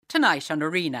tonight on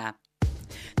Arena.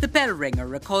 The bell ringer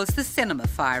recalls the cinema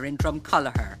fire in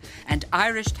Drumculliher, and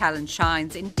Irish talent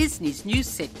shines in Disney's new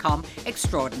sitcom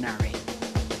Extraordinary.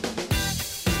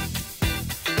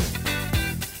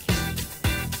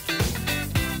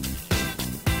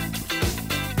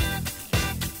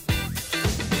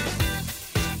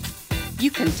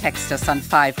 You can text us on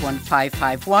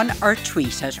 51551 or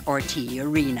tweet at RT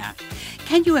Arena.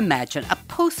 Can you imagine a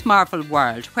post-Marvel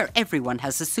world where everyone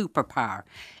has a superpower?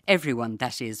 Everyone,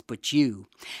 that is, but you.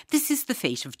 This is the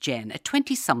fate of Jen, a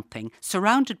 20-something,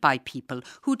 surrounded by people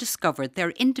who discovered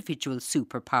their individual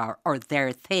superpower or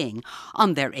their thing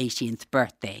on their 18th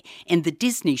birthday in the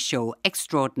Disney show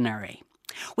Extraordinary.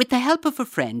 With the help of a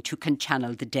friend who can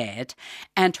channel the dead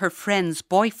and her friend's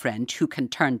boyfriend who can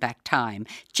turn back time,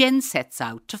 Jen sets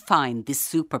out to find this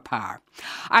superpower.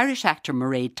 Irish actor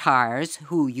Mairead Tyres,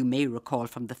 who you may recall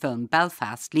from the film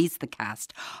Belfast, leads the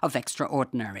cast of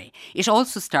Extraordinary. It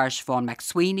also stars Siobhan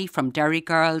McSweeney from Derry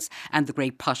Girls and the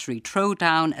Great Pottery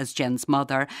Throwdown as Jen's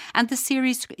mother, and the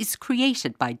series is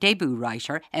created by debut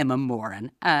writer Emma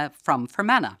Moran from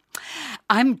Fermanagh.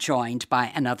 I'm joined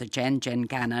by another Jen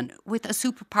Gannon, with a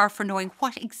superpower for knowing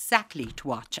what exactly to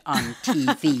watch on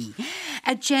TV.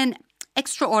 Jen,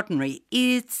 Extraordinary,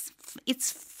 it's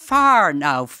far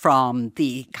now from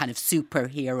the kind of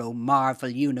superhero Marvel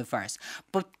universe,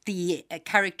 but the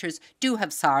characters do have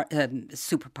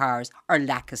superpowers or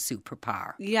lack a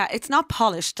superpower. Yeah, it's not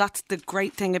polished. That's the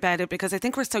great thing about it, because I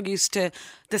think we're so used to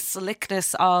the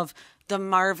slickness of the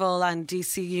Marvel and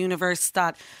DC universe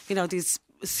that, you know, these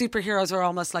superheroes are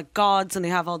almost like gods and they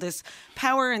have all this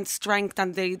power and strength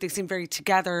and they seem very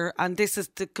together, and this is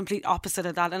the complete opposite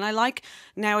of that. And I like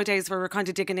nowadays where we're kind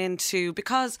of digging into,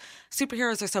 because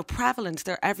superheroes are so prevalent,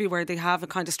 they're everywhere, they have a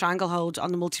kind of stranglehold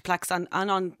on the multiplex and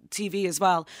on TV as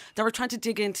well, that we're trying to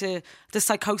dig into the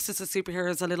psychosis of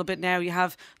superheroes a little bit now. You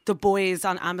have The Boys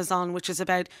on Amazon, which is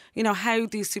about, you know, how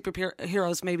these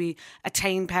superheroes maybe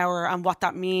attain power and what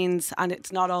that means, and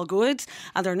it's not all good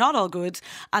and they're not all good.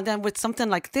 And then with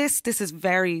something like this is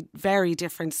very, very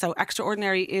different. So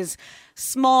Extraordinary is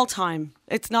small time.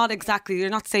 It's not exactly, you're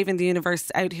not saving the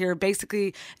universe out here.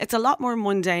 Basically, it's a lot more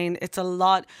mundane. It's a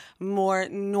lot more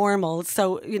normal.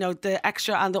 So, you know, the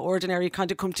extra and the ordinary kind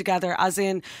of come together, as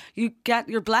in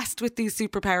you're blessed with these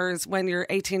superpowers when you're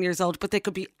 18 years old, but they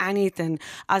could be anything.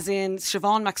 As in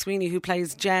Siobhan McSweeney, who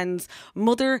plays Jen's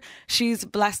mother, she's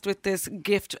blessed with this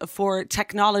gift for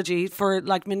technology, for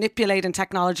like manipulating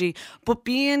technology, but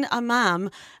being a mom,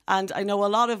 and I know a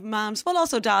lot of moms, well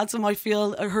also dads, might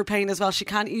feel her pain as well. She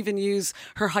can't even use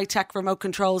her high-tech remote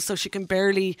controls, so she can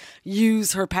barely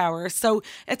use her power. So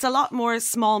it's a lot more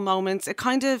small moments. It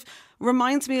kind of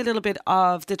reminds me a little bit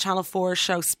of the Channel 4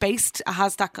 show Spaced. It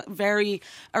has that very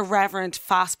irreverent,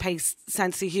 fast-paced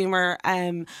sense of humour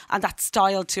and that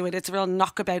style to it. It's a real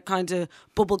knockabout kind of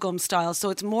bubblegum style. So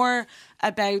it's more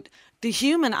about the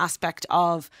human aspect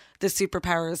of the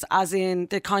superpowers, as in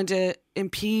they kind of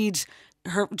impede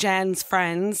Jen's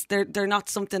friends. They're not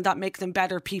something that make them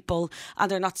better people, and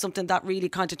they're not something that really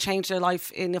kind of change their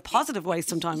life in a positive way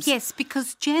sometimes. Yes,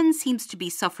 because Jen seems to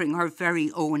be suffering her very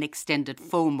own extended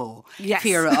FOMO, yes.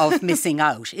 Fear of missing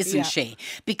out, isn't she?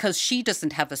 Because she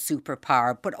doesn't have a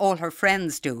superpower, but all her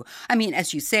friends do. I mean,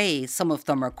 as you say, some of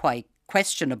them are quite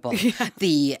questionable. Yeah.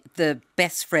 The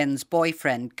best friend's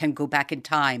boyfriend can go back in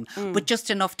time, but just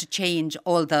enough to change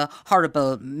all the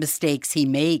horrible mistakes he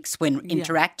makes when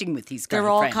interacting with his girlfriend.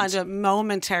 They're all kind of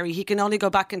momentary. He can only go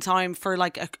back in time for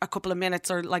like a couple of minutes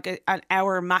or like an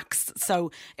hour max. So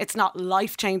it's not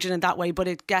life-changing in that way, but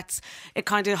it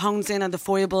kind of hones in on the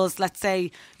foibles. Let's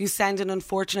say you send an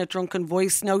unfortunate drunken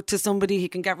voice note to somebody, he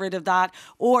can get rid of that.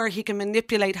 Or he can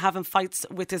manipulate having fights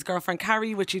with his girlfriend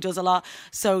Carrie, which he does a lot.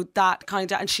 So that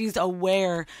kind of, and she's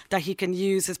aware that he can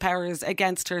use his powers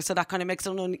against her, so that kind of makes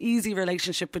an uneasy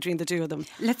relationship between the two of them.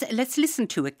 Let's listen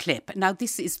to a clip. Now,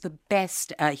 this is the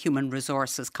best human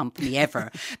resources company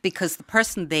ever, because the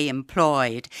person they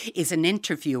employed is an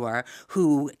interviewer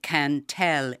who can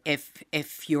tell if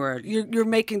you're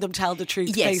making them tell the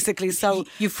truth, yes, basically. So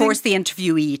you force the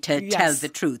interviewee to tell the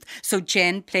truth. So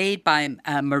Jen, played by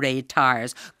Mairead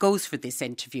Tyres, goes for this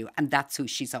interview, and that's who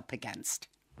she's up against.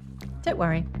 Don't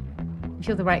worry. If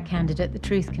you're the right candidate, the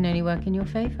truth can only work in your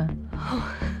favour.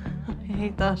 Oh, I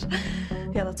hate that.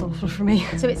 Yeah, that's awful for me.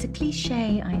 So it's a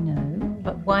cliche, I know,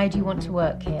 But why do you want to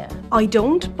work here? I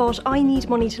don't, but I need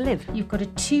money to live. You've got a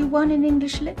 2-1 in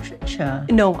English literature.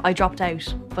 No, I dropped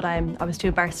out, but I was too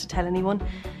embarrassed to tell anyone.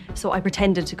 So I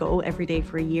pretended to go every day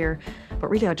for a year, but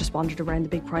really I just wandered around the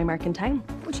big Primark in town.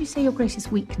 What do you say your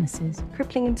greatest weakness is?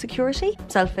 Crippling insecurity,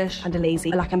 selfish and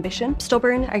lazy. I lack ambition,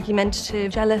 stubborn,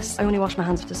 argumentative, jealous. I only wash my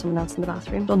hands after someone else in the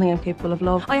bathroom. Don't think I'm capable of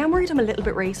love. I am worried I'm a little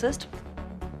bit racist.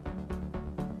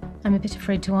 I'm a bit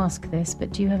afraid to ask this,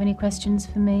 but do you have any questions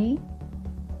for me?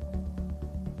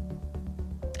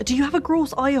 Do you have a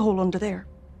gross eye hole under there?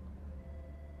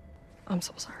 I'm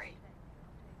so sorry.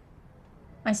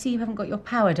 I see you haven't got your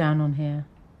power down on here.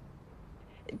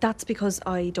 That's because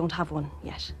I don't have one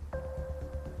yet.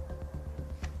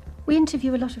 We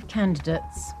interview a lot of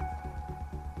candidates.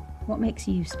 What makes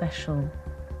you special?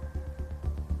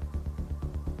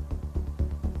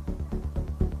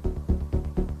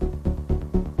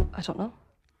 I don't know.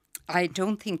 I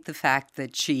don't think the fact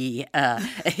that she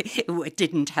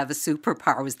didn't have a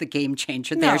superpower was the game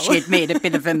changer there. No. She had made a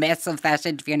bit of a mess of that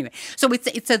interview anyway. So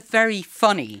it's a very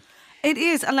funny. It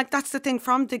is, and like that's the thing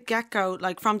from the get-go,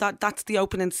 like from that's the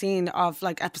opening scene of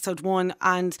like episode 1,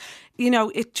 and you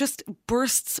know it just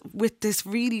bursts with this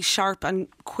really sharp and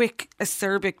quick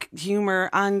acerbic humour,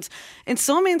 and in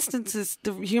some instances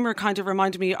the humour kind of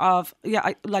reminded me of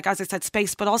like as I said,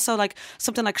 Space, but also like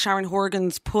something like Sharon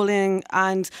Horgan's Pulling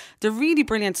and the really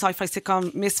brilliant sci-fi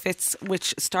sitcom Misfits,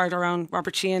 which starred our own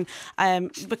Robert Sheehan,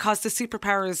 because the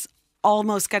superpowers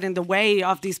almost get in the way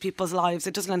of these people's lives.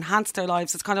 It doesn't enhance their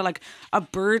lives. It's kind of like a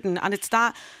burden. And it's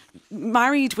that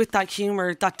married with that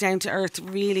humour, that down-to-earth,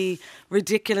 really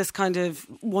ridiculous kind of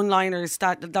one-liners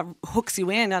that hooks you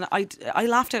in. And I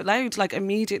laughed out loud like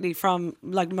immediately from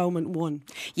like moment 1.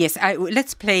 Yes,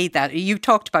 let's play that. You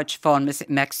talked about Siobhan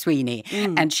McSweeney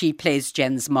and she plays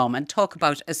Jen's mum, and talk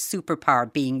about a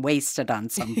superpower being wasted on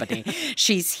somebody.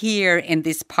 She's here in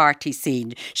this party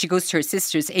scene. She goes to her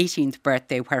sister's 18th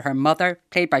birthday where her mother,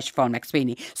 played by Siobhan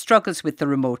McSweeney, struggles with the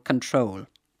remote control.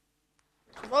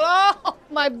 Oh,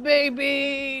 my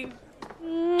baby.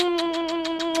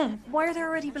 Why are there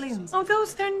already balloons? Oh,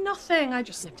 they're nothing. I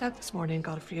just nipped out this morning and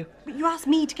got a few. But you asked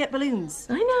me to get balloons.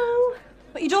 I know.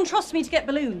 But you don't trust me to get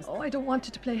balloons. Oh, I don't want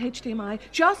it to play HDMI.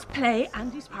 Just play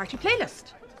Andy's party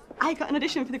playlist. I got an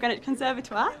audition for the Greenwich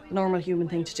Conservatoire. The normal human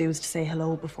thing to do is to say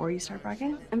hello before you start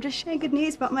bragging. I'm just sharing good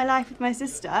news about my life with my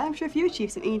sister. I'm sure if you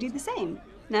achieve something, you do the same.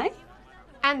 No?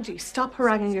 Andy, stop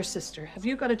haranguing your sister. Have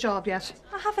you got a job yet?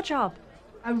 I have a job.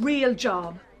 A real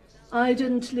job. I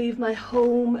didn't leave my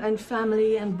home and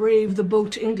family and brave the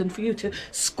boat to England for you to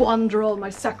squander all my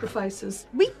sacrifices.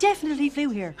 We definitely flew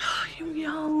here. You're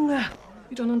young.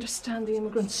 You don't understand the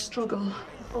immigrant struggle.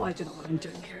 Oh, I don't know what I'm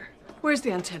doing here. Where's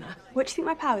the antenna? What do you think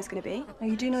my power's going to be? Now,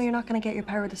 you do know you're not going to get your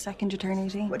power the second you turn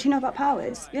 18. What do you know about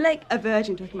powers? You're like a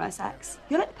virgin talking about sex.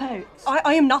 You're like the Pope.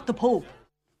 I am not the Pope.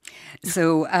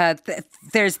 So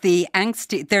there's the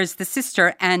angsty, there's the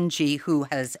sister Angie who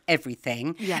has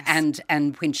everything, yes.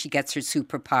 and when she gets her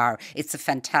superpower, it's a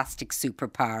fantastic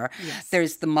superpower. Yes.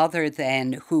 There's the mother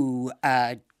then who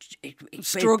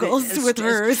Struggles with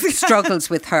hers. struggles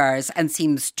with hers and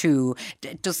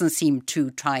doesn't seem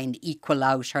to try and equal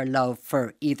out her love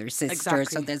for either sister. Exactly.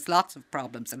 So there's lots of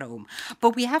problems at home.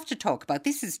 But we have to talk about,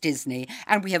 this is Disney,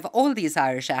 and we have all these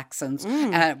Irish accents.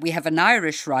 We have an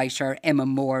Irish writer, Emma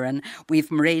Moran. We've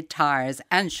Mairead Tires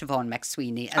and Siobhan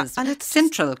McSweeney as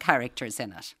central characters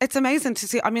in it. It's amazing to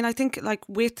see. I mean, I think like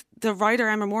with the writer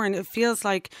Emma Moran, it feels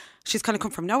like she's kind of come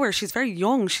from nowhere. She's very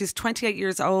young. She's 28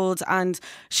 years old and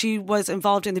she was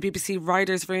involved in the BBC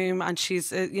Writers' Room, and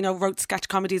she's, wrote sketch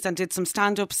comedies and did some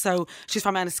stand-up. So she's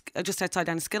from just outside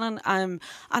Enniskillen. And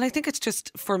I think it's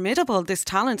just formidable, this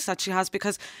talent that she has,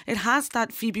 because it has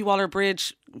that Phoebe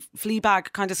Waller-Bridge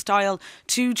Fleabag kind of style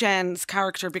to Jen's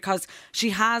character, because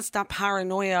she has that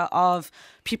paranoia of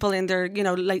people in their,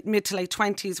 mid to late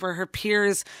 20s where her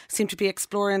peers seem to be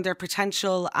exploring their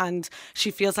potential, and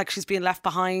she feels like she's being left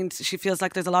behind. She feels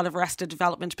like there's a lot of arrested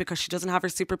development because she doesn't have her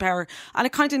superpower, and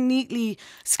it kind of neatly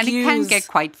skews. And it can get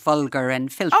quite vulgar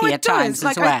and filthy at times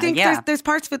as well. I think there's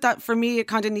parts of it that for me it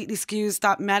kind of neatly skews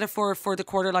that metaphor for the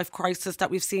quarter life crisis that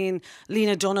we've seen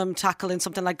Lena Dunham tackle in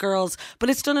something like Girls, but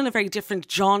it's done in a very different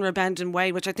genre bending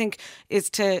way, which I think is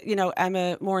to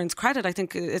Emma Moran's credit. I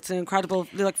think it's an incredible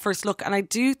first look, and I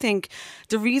do think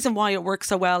the reason why it works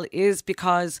so well is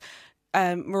because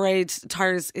Mairead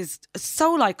Tires is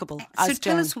so likeable as So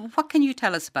tell Jen. us, what can you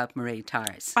tell us about Mairead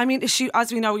Tires? I mean, she,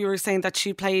 as we know, you were saying that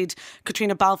she played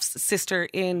Katrina Balfe's sister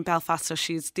in Belfast, so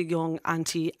she's the young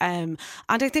auntie. And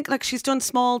I think she's done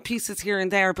small pieces here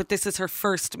and there, but this is her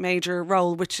first major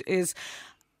role, which is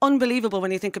unbelievable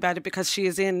when you think about it, because she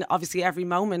is in obviously every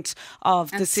moment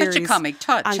of the series. Such a comic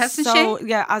touch, and hasn't so, she?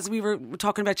 Yeah, as we were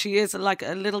talking about, she is like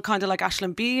a little kind of like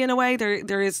Aisling Bea in a way.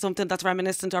 There is something that's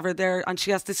reminiscent of her there, and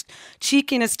she has this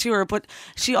cheekiness to her, but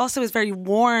she also is very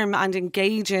warm and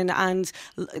engaging and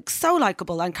so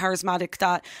likeable and charismatic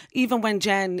that even when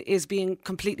Jen is being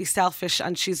completely selfish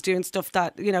and she's doing stuff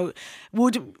that, you know,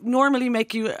 would normally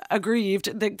make you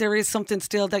aggrieved, there is something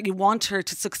still that you want her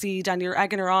to succeed, and you're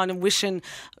egging her on and wishing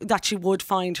that she would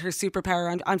find her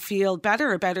superpower and feel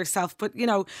better about herself. But, you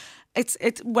know, it's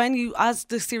when you, as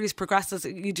the series progresses,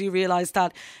 you do realise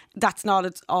that that's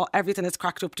not everything it's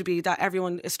cracked up to be, that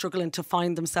everyone is struggling to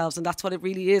find themselves, and that's what it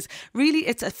really is. Really,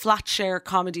 it's a flat share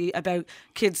comedy about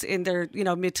kids in their, you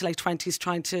know, mid to late 20s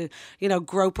trying to, you know,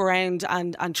 grope around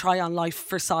and try on life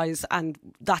for size, and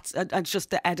that's and just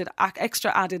the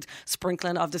extra added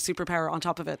sprinkling of the superpower on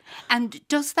top of it. And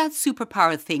does that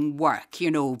superpower thing work?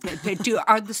 You know,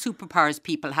 are the superpowers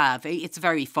people have? It's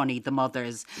very funny. The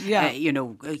mother's, you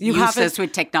know, useless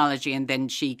with technology, and then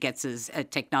she gets a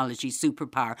technology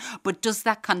superpower. But does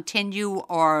that continue,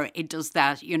 or does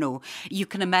that, you know, you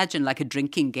can imagine like a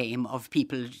drinking game of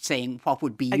people saying what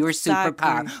would be your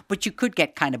superpower, but you could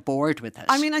get kind of bored with it.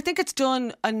 I mean, I think it's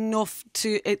done enough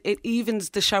to, it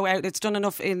evens the show out. It's done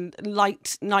enough in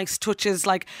light, nice touches.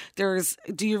 Like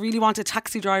do you really want a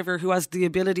taxi driver who has the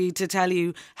ability to tell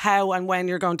you how and when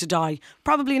you're going to die?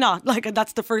 Probably not. Like,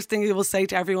 that's the first thing you will say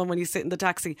to everyone when you sit in the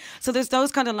taxi. So there's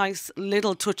those kind of nice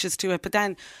little touches to it. But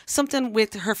then something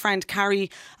with her friend Carrie,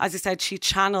 as I said, she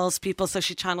channels people, so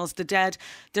she channels the dead.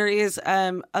 There is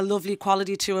a lovely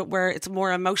quality to it where it's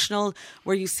more emotional,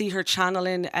 where you see her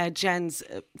channeling Jen's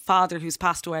father who's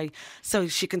passed away, so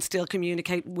she can still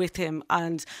communicate with him,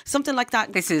 and something like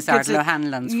that. This is Ardal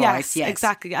O'Hanlon's voice. Yes,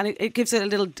 exactly, and it gives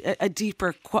it a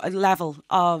deeper level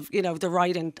of, you know, the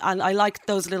writing, and I like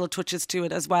those little touches to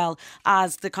it as well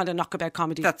as the kind of knockabout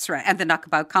comedy. That's right, and the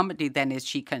knockabout comedy then is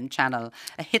she can channel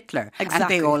a Hitler, exactly.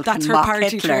 and they all That's can her mock party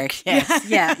Hitler. trick.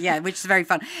 Yes, yeah, which is very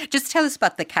fun. Just tell us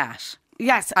about the cat.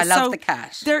 Yes, I love the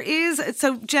cat.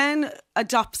 So Jen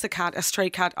adopts a stray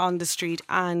cat on the street,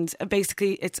 and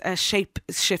basically it's a shape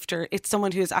shifter. It's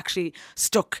someone who is actually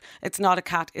stuck. It's not a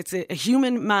cat, it's a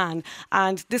human man.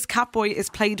 And this cat boy is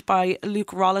played by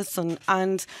Luke Rollison,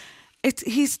 and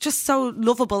he's just so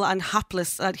lovable and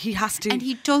hapless that he has to... And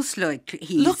he does look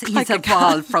he's like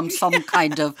evolved from some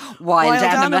kind of wild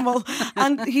animal.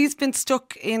 And he's been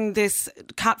stuck in this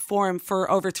cat form for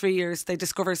over 3 years, they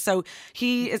discover. So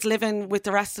he is living with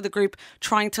the rest of the group,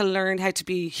 trying to learn how to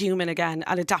be human again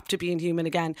and adapt to being human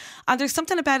again. And there's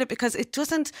something about it because it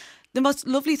doesn't... The most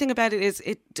lovely thing about it is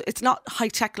it's not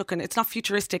high-tech looking, it's not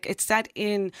futuristic, it's set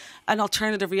in an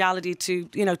alternative reality to,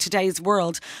 you know, today's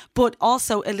world, but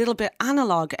also a little bit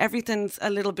analogue. Everything's a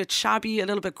little bit shabby, a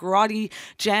little bit grotty.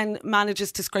 Jen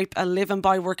manages to scrape a living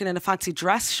by working in a fancy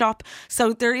dress shop.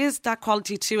 So there is that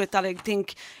quality to it that I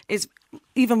think is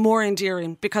even more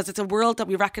endearing, because it's a world that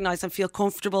we recognise and feel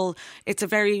comfortable. It's a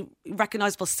very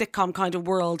recognisable sitcom kind of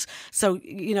world. So,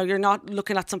 you know, you're not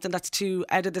looking at something that's too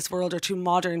out of this world or too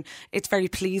modern. It's very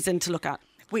pleasing to look at.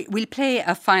 We'll play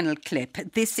a final clip.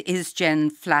 This is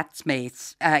Jen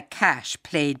flatmate's Cash,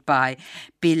 played by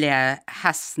Billa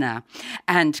Hasna,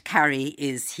 and Carrie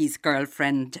is his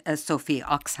girlfriend, Sophie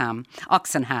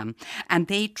Oxenham, and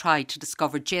they try to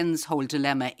discover. Jen's whole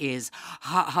dilemma is,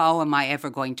 how am I ever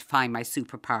going to find my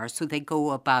superpower? So they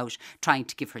go about trying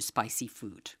to give her spicy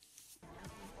food.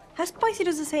 How spicy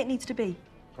does it say it needs to be?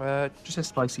 Just says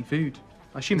spicy food.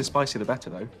 I assume the spicier the better,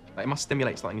 though. Like, it must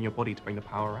stimulate something in your body to bring the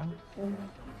power out.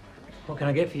 What can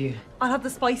I get for you? I'll have the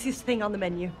spiciest thing on the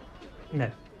menu.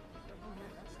 No.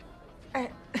 I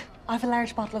have a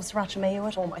large bottle of sriracha mayo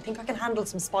at home. I think I can handle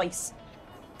some spice.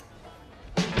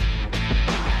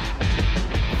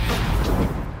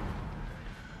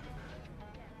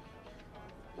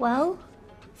 Well,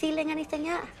 feeling anything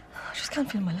yet? I just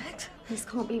can't feel my legs. This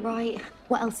can't be right.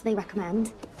 What else do they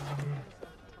recommend?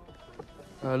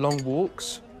 Long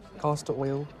walks, castor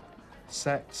oil,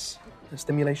 sex, the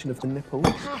stimulation of the nipples.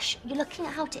 Cash, you're looking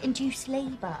at how to induce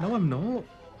labour. No, I'm not.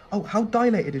 Oh, how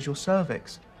dilated is your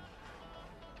cervix?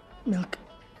 Milk.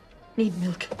 Need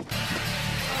milk.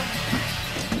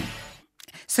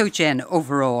 So, Jen,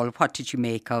 overall, what did you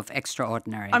make of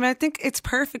Extraordinary? I mean, I think it's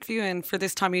perfect viewing for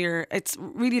this time of year. It's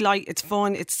really light, it's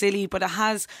fun, it's silly, but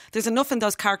there's enough in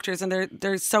those characters, and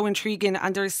they're so intriguing,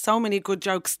 and there's so many good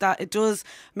jokes that it does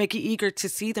make you eager to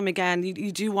see them again.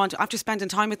 You do want, after spending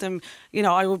time with them, you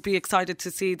know, I would be excited to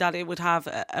see that it would have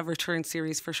a return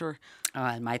series for sure.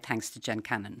 My thanks to Jen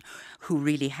Cannon, who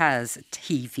really has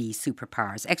TV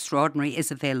superpowers. Extraordinary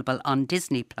is available on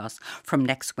Disney Plus from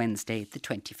next Wednesday, the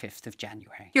 25th of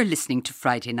January. You're listening to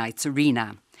Friday Night's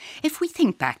Arena. If we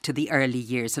think back to the early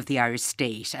years of the Irish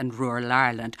state and rural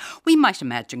Ireland, we might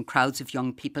imagine crowds of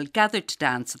young people gathered to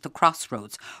dance at the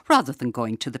crossroads rather than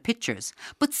going to the pictures.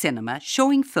 But cinema,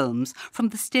 showing films from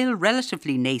the still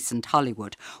relatively nascent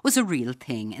Hollywood, was a real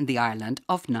thing in the Ireland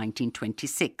of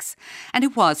 1926. And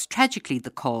it was tragically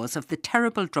the cause of the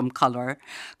terrible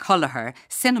Drumcolliher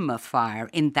cinema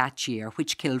fire in that year,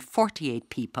 which killed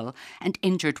 48 people and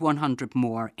injured 100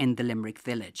 more in the Limerick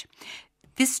village.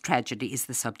 This tragedy is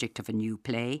the subject of a new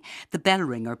play, The Bell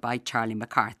Ringer by Charlie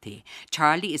McCarthy.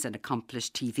 Charlie is an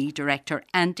accomplished TV director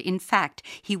and, in fact,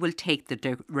 he will take the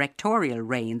directorial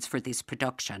reins for this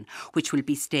production, which will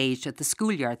be staged at the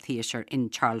Schoolyard Theatre in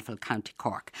Charleville, County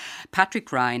Cork.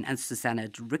 Patrick Ryan and Susanna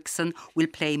Rickson will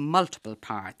play multiple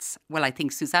parts. Well, I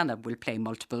think Susanna will play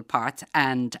multiple parts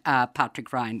and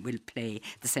Patrick Ryan will play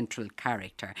the central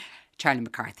character. Charlie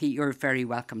McCarthy, you're very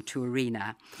welcome to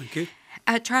Arena. Thank you.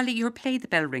 Charlie, your play, The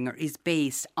Bell Ringer, is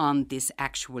based on this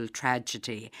actual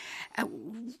tragedy.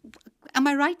 Am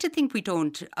I right to think we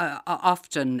don't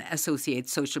often associate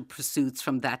social pursuits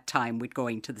from that time with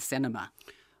going to the cinema?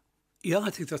 Yeah,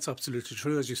 I think that's absolutely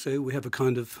true. As you say, we have a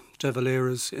kind of De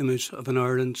Valera's image of an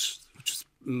Ireland which is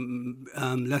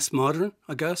less modern,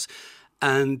 I guess.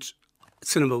 And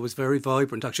cinema was very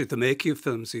vibrant. Actually, the making of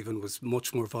films even was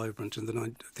much more vibrant.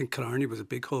 I think Killarney was a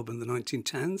big hub in the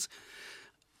 1910s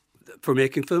for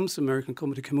making films. The American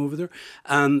company came over there.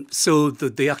 So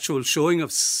the actual showing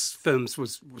of films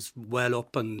was well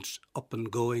up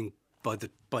and going by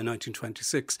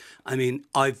 1926. I mean,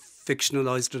 I've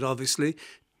fictionalised it, obviously,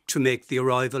 to make the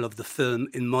arrival of the film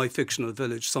in my fictional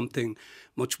village something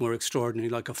much more extraordinary,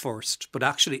 like a first. But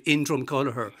actually, in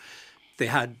Drumcolliher,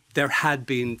 there had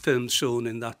been films shown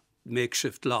in that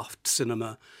makeshift loft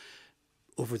cinema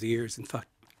over the years. In fact,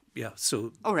 yeah.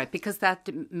 So, all right, because that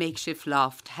makeshift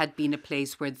loft had been a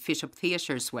place where the fit-up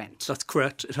theatres went. That's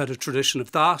correct. It had a tradition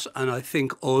of that, and I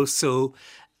think also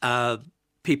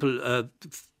people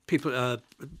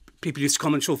used to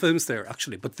come and show films there,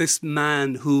 actually. But this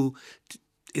man who,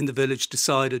 in the village,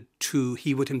 decided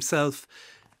he would himself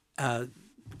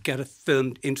get a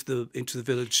film into the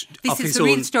village. This is the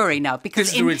real story now. Because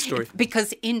this is the real story.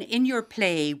 Because in your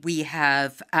play we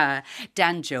have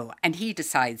Danjo, and he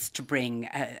decides to bring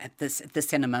the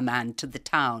cinema man to the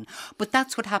town. But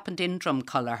that's what happened in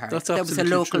Drumcolliher. There was a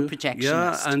local projectionist.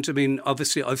 Yeah, and I mean,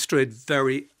 obviously I've strayed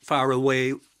very far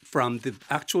away from the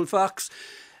actual facts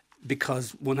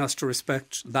because one has to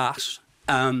respect that.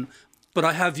 But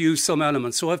I have used some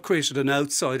elements. So I've created an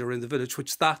outsider in the village,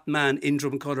 which that man in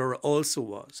Drumcolliher also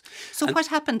was. So what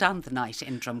happened on the night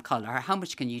in Drumcolliher? How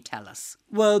much can you tell us?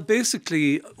 Well,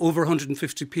 basically, over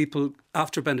 150 people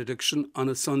after benediction on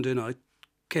a Sunday night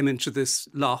came into this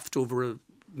loft over a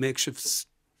makeshift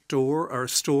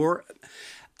store,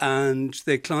 and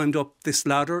they climbed up this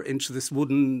ladder into this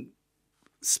wooden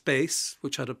space,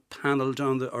 which had a panel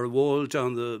or a wall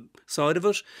down the side of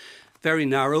it, very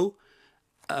narrow.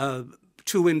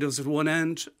 2 windows at one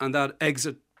end and that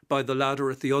exit by the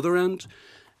ladder at the other end,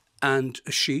 and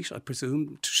a sheet, I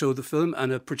presume, to show the film,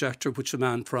 and a projector which a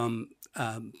man from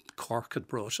Cork had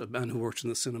brought, a man who worked in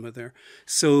the cinema there.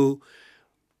 So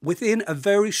within a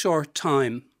very short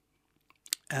time,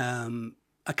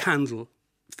 a candle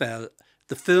fell.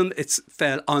 The film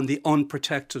fell on the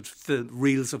unprotected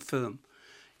reels of film.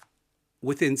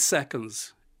 Within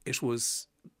seconds, it was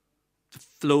the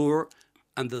floor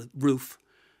and the roof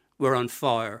were on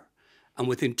fire, and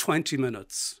within 20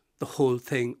 minutes the whole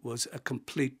thing was a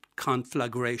complete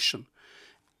conflagration,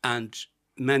 and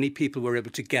many people were able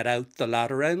to get out the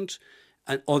ladder end,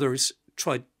 and others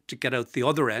tried to get out the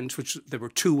other end, which there were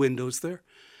 2 windows there,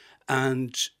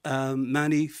 and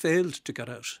many failed to get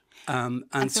out.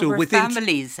 And so there were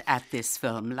families at this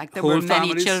film, like there were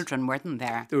many children, weren't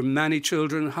there? There were many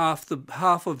children. Half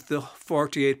of the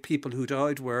 48 people who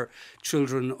died were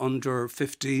children under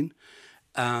 15.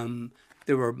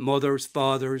 There were mothers,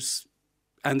 fathers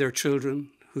and their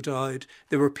children who died.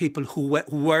 There were people who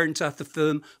weren't at the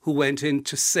film, who went in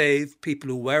to save people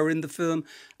who were in the film,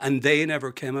 and they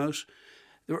never came out.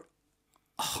 There were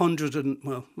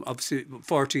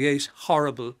 48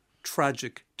 horrible,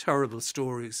 tragic, terrible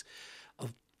stories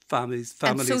of families.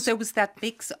 And so there was that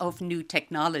mix of new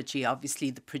technology, obviously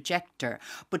the projector,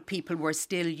 but people were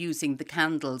still using the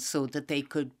candles so that they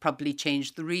could probably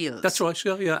change the reels. That's right,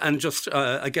 yeah. And just,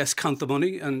 I guess, count the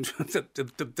money and the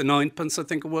 9pence, I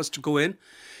think it was, to go in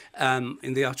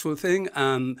the actual thing.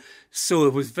 So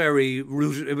it was very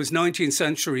rooted. It was 19th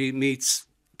century meets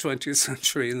 20th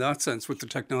century in that sense with the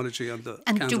technology and the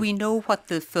And candle. do we know what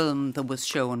the film that was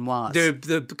shown was?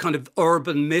 The kind of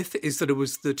urban myth is that it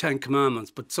was the Ten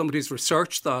Commandments, but somebody's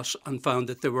researched that and found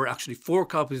that there were actually 4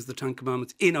 copies of the Ten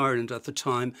Commandments in Ireland at the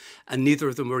time, and neither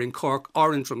of them were in Cork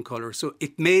or in Drumcolor. So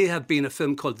it may have been a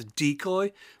film called The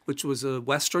Decoy, which was a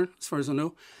Western, as far as I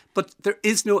know. But there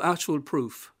is no actual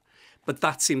proof. But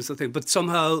that seems the thing. But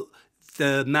somehow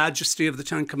the majesty of the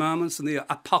Ten Commandments and the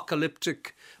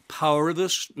apocalyptic power of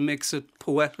it makes it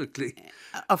poetically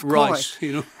of right, course.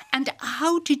 you know. And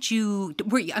how did you,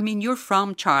 you're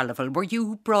from Charleville. Were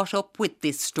you brought up with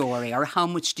this story, or how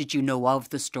much did you know of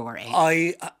the story?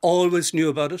 I always knew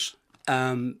about it.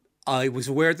 I was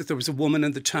aware that there was a woman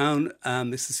in the town,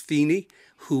 Mrs. Feeney,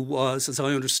 who was, as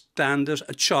I understand it,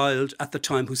 a child at the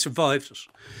time who survived it.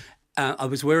 I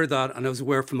was aware of that, and I was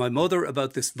aware from my mother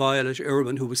about this Violet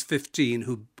Irwin, who was 15,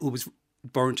 who was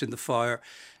burnt in the fire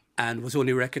and was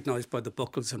only recognised by the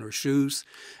buckles on her shoes.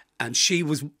 And she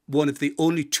was one of the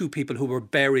only 2 people who were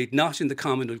buried, not in the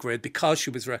communal grave, because she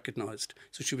was recognised.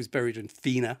 So she was buried in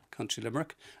Fina, County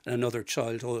Limerick, and another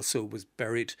child also was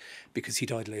buried because he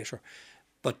died later.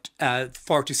 But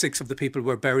 46 of the people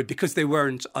were buried because they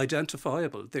weren't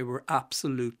identifiable. They were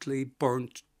absolutely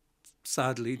burnt,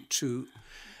 sadly, to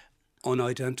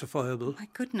unidentifiable. My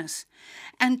goodness.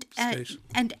 And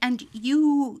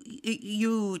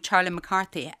you, Charlie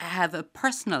McCarthy, have a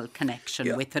personal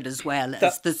connection with it as well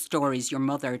as the stories your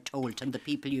mother told and the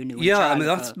people you knew in Charleville. I mean,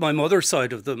 that's my mother's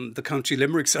side of them, the County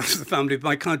Limerick side of the family.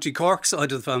 My County Cork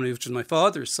side of the family, which is my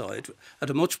father's side, had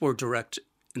a much more direct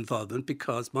involvement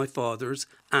because my father's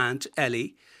aunt,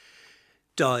 Ellie,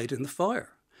 died in the fire.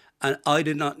 And I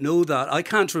did not know that. I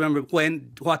can't remember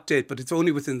what date, but it's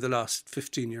only within the last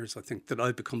 15 years, I think, that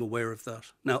I've become aware of that.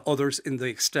 Now, others in the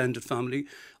extended family,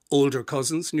 older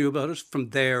cousins knew about it from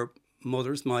their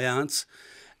mothers, my aunts.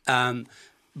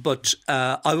 But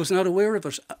I was not aware of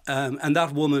it. And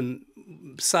that woman,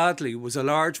 sadly, was a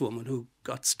large woman who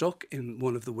got stuck in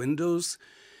one of the windows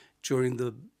during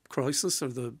the crisis or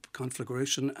the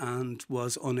conflagration and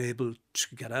was unable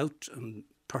to get out, and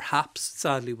perhaps,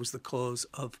 sadly, was the cause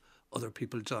of other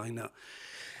people dying. Now,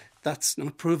 that's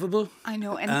not provable. I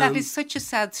know, and that is such a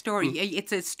sad story.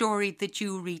 It's a story that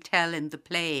you retell in the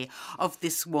play of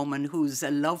this woman who's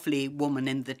a lovely woman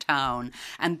in the town,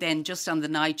 and then just on the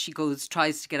night she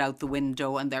tries to get out the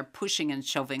window, and they're pushing and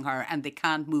shoving her, and they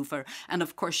can't move her, and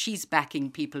of course she's backing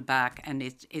people back, and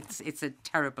it's a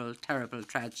terrible, terrible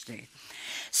tragedy.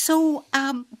 So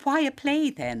why a play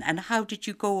then, and how did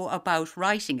you go about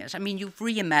writing it? I mean, you've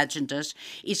reimagined it.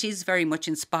 It is very much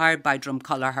inspired by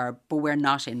Drumcolor, but we're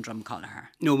not in Drumcolor.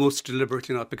 No, most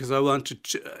deliberately not, because I wanted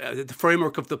to, the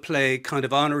framework of the play kind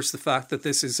of honours the fact that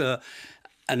this is an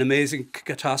amazing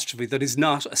catastrophe that is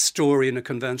not a story in a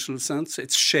conventional sense.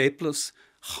 It's shapeless,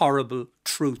 horrible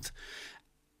truth.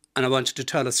 And I wanted to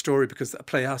tell a story because a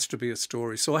play has to be a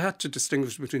story. So I had to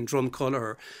distinguish between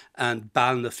Drumcolor and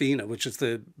Balnafina, which is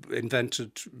the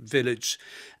invented village,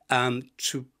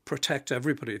 to protect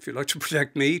everybody, if you like, to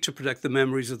protect me, to protect the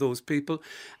memories of those people,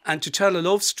 and to tell a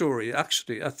love story,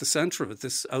 actually, at the centre of it.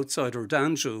 This outsider,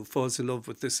 Danjo, falls in love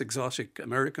with this exotic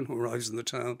American who arrives in the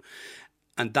town,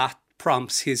 and that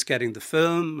prompts his getting the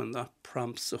film, and that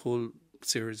prompts a whole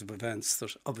series of events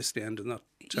that obviously end in that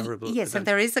terrible event. And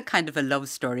there is a kind of a love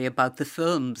story about the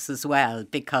films as well,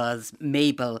 because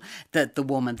Mabel, the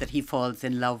woman that he falls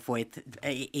in love with,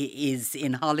 is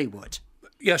in Hollywood.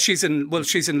 Yeah, she's in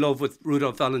love with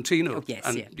Rudolph Valentino. Oh, yes,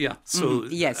 and, yeah. So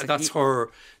that's her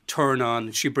turn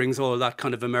on. She brings all that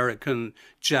kind of American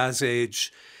jazz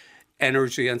age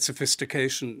energy and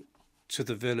sophistication to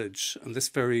the village. And this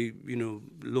very,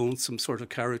 lonesome sort of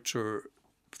character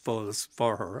falls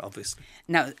for her, obviously.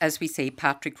 Now, as we say,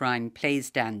 Patrick Ryan plays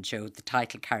Danjo, the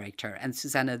title character, and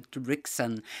Susanna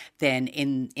Derickson, then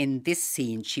in this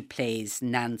scene, she plays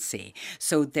Nancy.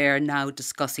 So they're now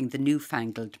discussing the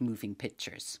newfangled moving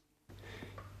pictures.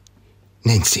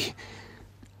 Nancy,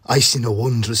 I seen a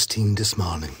wondrous thing this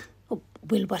morning. Oh,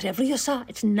 well, whatever you saw,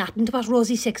 it's nothing to what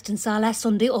Rosie Sexton saw last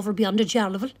Sunday over beyond the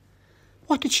Charleville.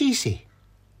 What did she see?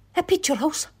 A picture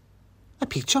house. A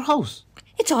picture house?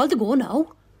 It's all the go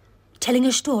now. Telling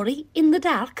a story in the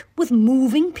dark with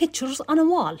moving pictures on a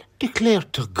wall. Declare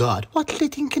to God, what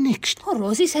little connection? Oh,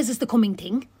 Rosie says it's the coming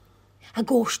thing. A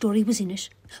ghost story was in it.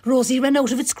 Rosie ran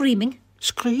out of it screaming.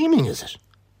 Screaming, is it?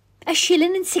 A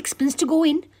shilling and sixpence to go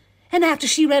in. And after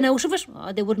she ran out of it,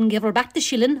 they wouldn't give her back the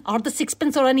shilling or the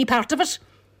sixpence or any part of it.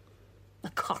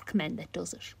 The Cork man that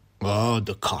does it. Oh,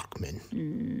 the Cork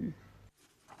men.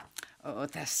 Oh,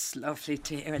 that's lovely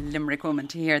to hear, a Limerick woman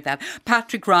to hear that.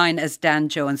 Patrick Ryan as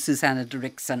Danjo and Susanna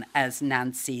Derrickson as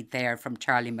Nancy there from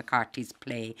Charlie McCarthy's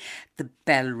play, The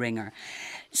Bell Ringer.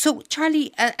 So,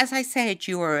 Charlie, as I said,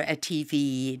 you're a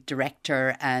TV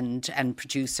director and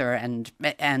producer and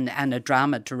a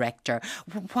drama director.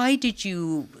 Why did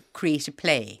you create a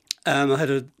play?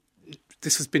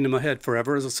 This has been in my head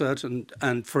forever, as I said,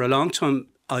 and for a long time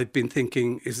I've been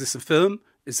thinking, is this a film?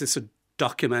 Is this a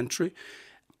documentary?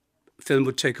 Film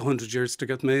would take 100 years to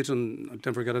get made, and I'd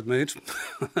never get it made.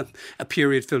 A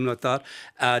period film like that,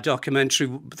 documentary.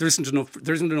 There isn't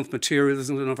enough material. There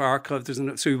isn't enough archive.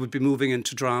 So we would be moving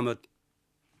into drama,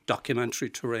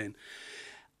 documentary terrain.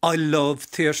 I love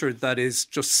theatre that is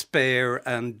just spare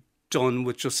and done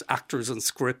with just actors and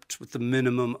script, with the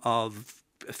minimum of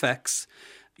effects.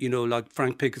 You know, like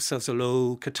Frank Pickett Says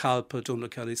Hello, Catalpa,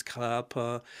 Donald Kelly's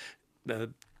Catalpa,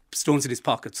 Stones in His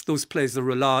Pockets. Those plays that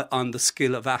rely on the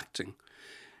skill of acting.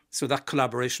 So that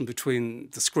collaboration between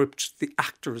the script, the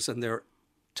actors and their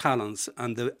talents,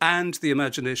 and the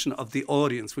imagination of the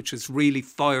audience, which is really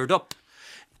fired up,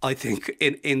 I think,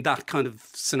 in that kind of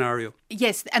scenario.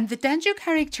 Yes, and the Danjo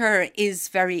character is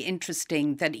very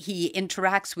interesting, that he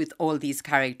interacts with all these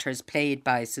characters played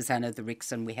by Susanna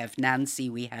Derrickson. We have Nancy,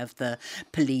 we have the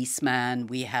policeman,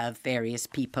 we have various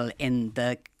people in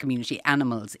the community,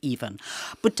 animals even.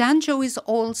 But Danjo is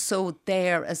also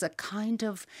there as a kind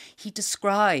of, he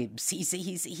describes,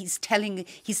 he's telling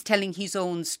his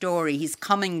own story. He's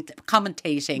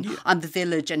commentating on the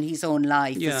village and his own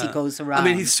life as he goes around. I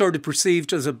mean, he's sort of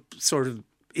perceived as a sort of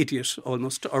idiot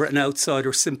almost, or an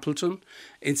outsider simpleton.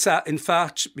 In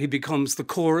fact, he becomes the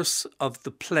chorus of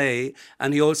the play,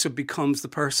 and he also becomes the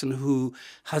person who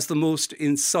has the most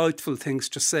insightful things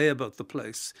to say about the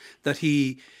place that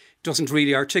he doesn't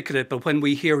really articulate, but when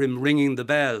we hear him ringing the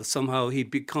bell, somehow he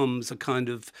becomes a kind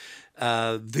of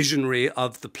visionary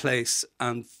of the place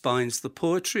and finds the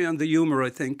poetry and the humour, I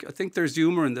think. I think there's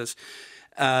humour in this.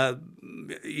 So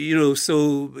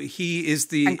he is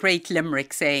the... And great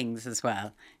Limerick sayings as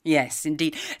well. Yes,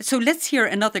 indeed. So let's hear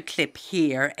another clip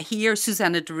here. Here,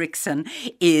 Susanna Derrickson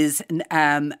is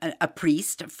a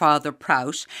priest, Father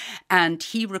Prout, and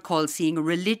he recalls seeing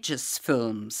religious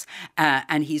films,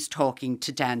 and he's talking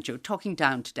down to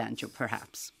Danjo,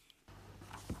 perhaps.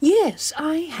 Yes,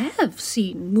 I have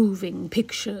seen moving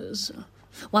pictures.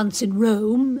 Once in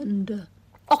Rome and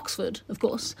Oxford, of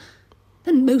course.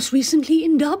 And most recently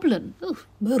in Dublin. Oh,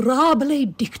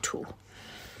 mirabile dictu.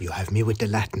 You have me with the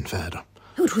Latin, Father.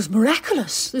 Oh, it was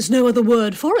miraculous. There's no other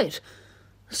word for it.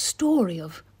 A story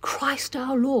of Christ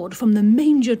our Lord from the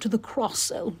manger to the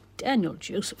cross. Oh, Daniel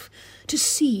Joseph, to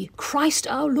see Christ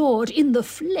our Lord in the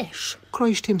flesh.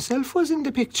 Christ himself was in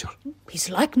the picture. His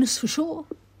likeness for sure.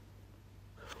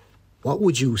 What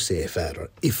would you say, Father,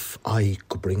 if I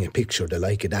could bring a picture the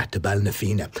like of that to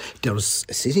Balnafina? There's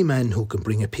a city man who can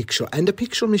bring a picture and a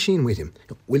picture machine with him.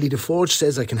 Willie the Forge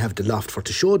says I can have the loft for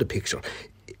to show the picture.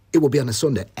 It will be on a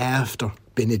Sunday after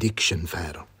benediction,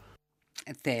 Father.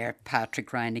 There,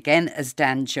 Patrick Ryan again as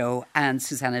Danjo and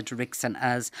Susanna Derrickson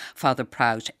as Father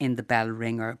Prout in The Bell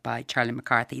Ringer by Charlie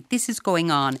McCarthy. This is going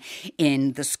on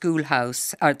in the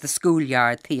schoolhouse, or the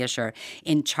schoolyard theatre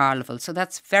in Charleville, so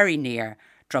that's very near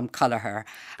Drumculliher.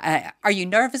 Are you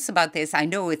nervous about this? I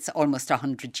know it's almost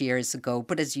 100 years ago,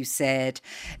 but as you said,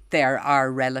 there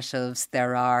are relatives,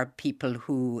 there are people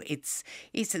who it's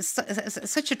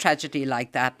such a tragedy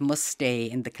like that must stay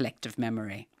in the collective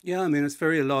memory. Yeah, I mean, it's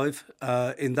very alive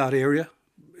in that area,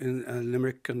 in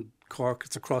Limerick and Cork.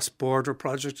 It's a cross-border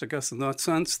project, I guess, in that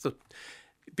sense, that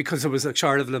because there was a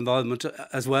Charleville involvement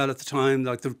as well at the time,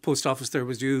 like the post office there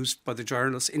was used by the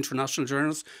journalists, international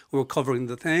journalists who were covering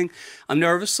the thing. I'm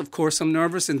nervous, of course I'm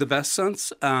nervous in the best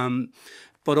sense,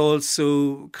 but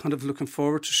also kind of looking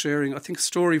forward to sharing, I think, a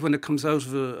story when it comes out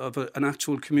of an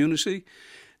actual community.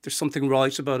 There's something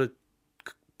right about it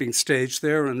being staged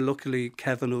there, and luckily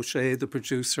Kevin O'Shea, the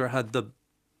producer, had the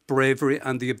bravery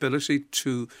and the ability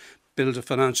to build a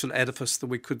financial edifice that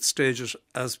we could stage it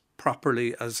as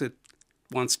properly as it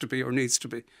wants to be or needs to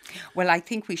be. Well, I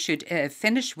think we should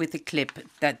finish with a clip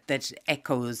that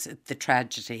echoes the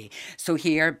tragedy. So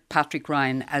here, Patrick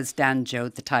Ryan as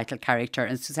Danjo, the title character,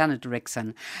 and Susanna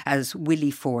Derrickson as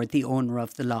Willie Ford, the owner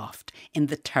of the loft, in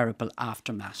the terrible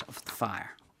aftermath of the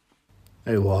fire.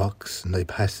 I walks and I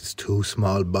passes two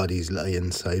small bodies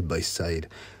lying side by side.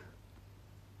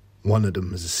 One of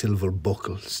them is a silver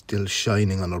buckle still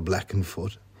shining on her blackened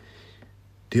foot.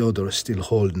 The other is still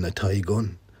holding a tie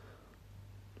gun.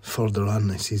 Further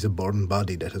on, I sees a burned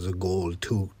body that has a gold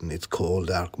tooth in its cold,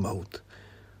 dark mouth.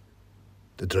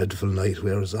 The dreadful night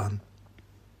wears on.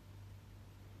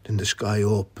 Then the sky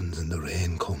opens and the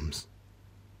rain comes.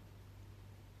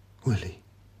 Willie.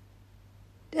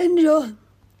 Deirdre,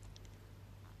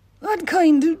 what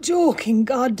kind of joking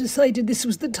God decided this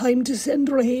was the time to send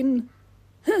rain?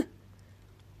 Huh?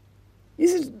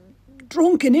 Is it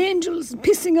drunken angels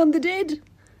pissing on the dead?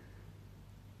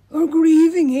 Or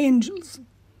grieving angels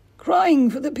crying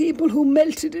for the people who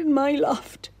melted in my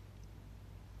loft?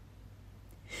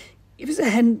 Give us a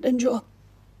hand, Deirdre.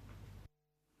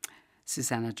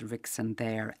 Susanna Derrickson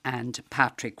there and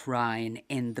Patrick Ryan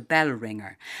in The Bell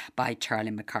Ringer by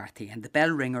Charlie McCarthy. And The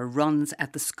Bell Ringer runs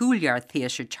at the Schoolyard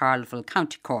Theatre, Charleville,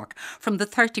 County Cork from the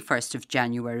 31st of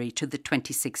January to the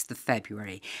 26th of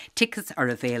February. Tickets are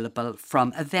available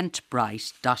from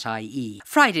eventbrite.ie.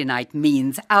 Friday night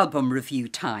means album review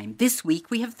time. This week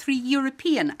we have 3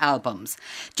 European albums.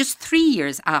 Just 3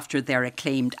 years after their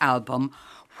acclaimed album,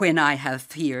 When I Have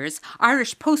Fears,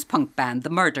 Irish post-punk band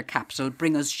The Murder Capital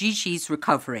bring us Gigi's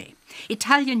Recovery.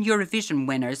 Italian Eurovision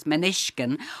winners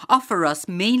Maneskin offer us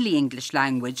mainly English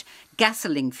language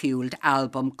gasoline-fuelled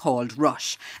album called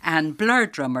Rush, and Blur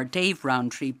drummer Dave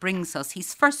Rowntree brings us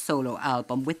his first solo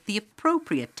album with the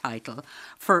appropriate title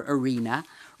for Arena,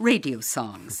 Radio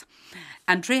Songs.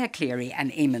 Andrea Cleary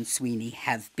and Eamon Sweeney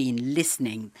have been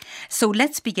listening. So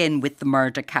let's begin with The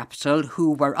Murder Capital,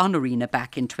 who were on Arena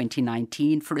back in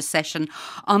 2019 for a session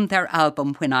on their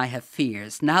album When I Have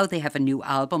Fears. Now they have a new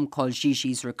album called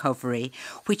Gigi's Recovery,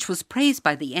 which was praised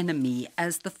by the NME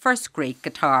as the first great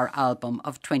guitar album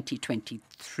of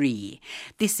 2023.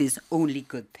 This is Only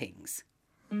Good Things.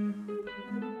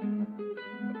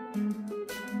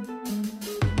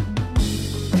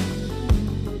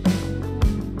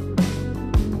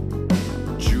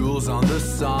 Jewels on the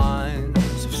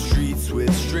signs of streets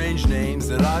with strange names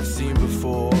that I've seen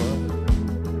before.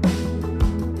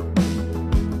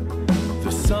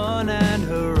 The sun and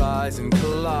horizon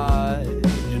collide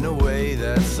in a way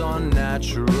that's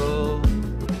unnatural.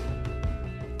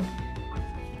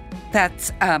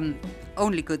 That's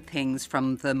Only Good Things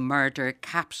from The Murder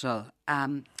Capital.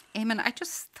 Eamon, I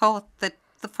just thought that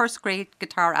the first great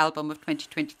guitar album of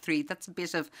 2023, that's a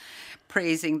bit of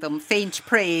praising them, faint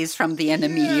praise from the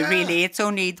NME, really. It's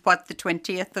only, the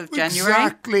 20th of January?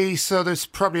 Exactly, so there's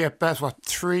probably about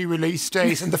 3 release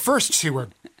days, and the first 2 are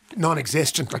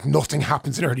non-existent, like nothing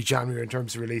happens in early January in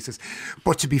terms of releases.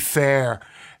 But to be fair,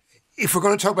 if we're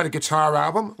going to talk about a guitar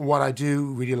album, what I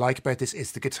do really like about this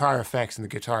is the guitar effects and the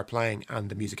guitar playing and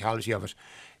the musicality of it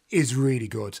is really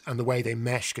good, and the way they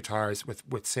mesh guitars with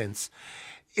synths.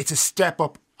 It's a step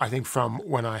up, I think, from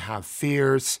When I Have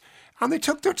Fears, and they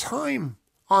took their time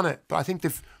on it, but I think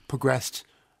they've progressed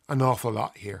an awful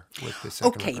lot here with the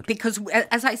second record. Because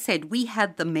as I said, we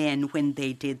had the Men when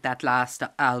they did that last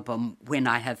album, When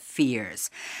I Have Fears.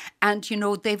 And, you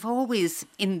know, they've always,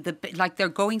 they're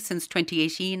going since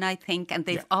 2018, I think, and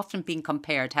they've often been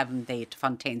compared, haven't they, to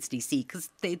Fontaine's DC, because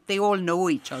they all know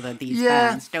each other, these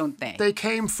bands, don't they? They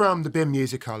came from the BIM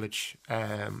Music College,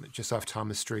 just off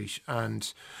Thomas Street,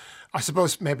 and I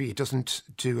suppose maybe it doesn't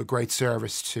do a great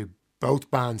service to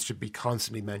both bands should be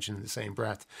constantly mentioned in the same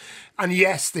breath. And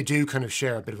yes, they do kind of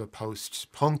share a bit of a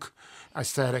post-punk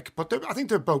aesthetic, but I think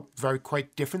they're both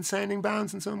quite different sounding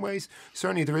bands in some ways.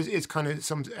 Certainly there is kind of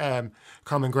some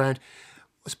common ground.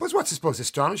 I suppose what's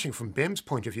astonishing from BIM's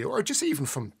point of view, or just even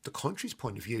from the country's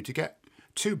point of view, to get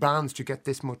 2 bands to get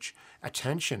this much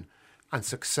attention and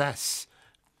success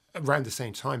around the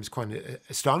same time is quite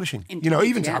astonishing. Indeed,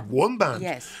 even to have one band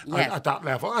at that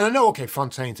level. And I know,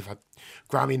 Fontaine's have had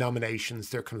Grammy nominations,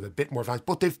 they're kind of a bit more advanced,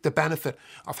 but they've the benefit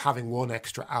of having one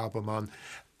extra album on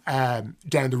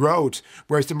down the road,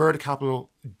 whereas the Murder Capital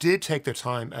did take their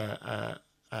time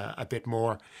a bit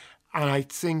more. And I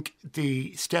think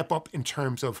the step up in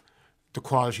terms of the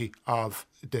quality of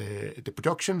the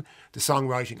production, the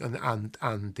songwriting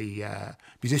and the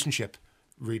musicianship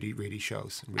really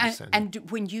shows. And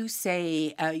when you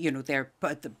say, they're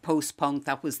the post-punk,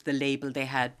 that was the label they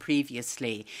had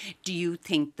previously, do you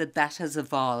think that has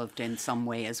evolved in some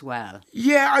way as well?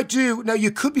 Yeah, I do. Now,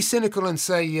 you could be cynical and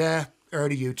say,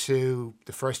 early U2,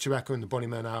 the first 2 Echo and the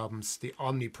Bunnymen albums, the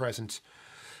omnipresent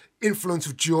influence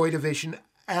of Joy Division.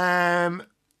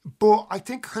 But I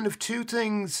think kind of 2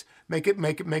 things make it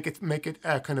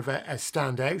kind of a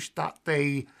stand out, that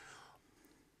they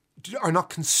are not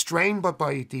constrained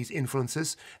by these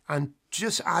influences and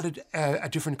just added a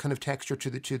different kind of texture to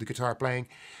the guitar playing.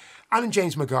 And in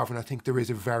James McGovern, I think there is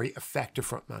a very effective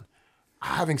frontman.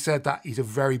 Having said that, he's a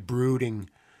very brooding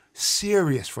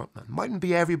serious frontman. Mightn't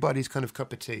be everybody's kind of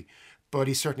cup of tea, but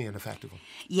he's certainly an effective one.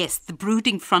 Yes, the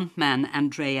brooding frontman,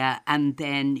 Andrea, and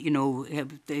then,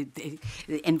 the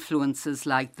influences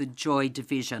like the Joy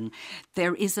Division.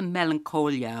 There is a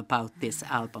melancholia about this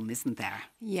album, isn't there?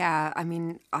 Yeah, I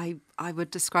mean, I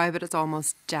would describe it as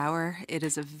almost dour. It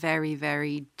is a very,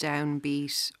 very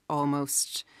downbeat,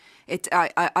 almost...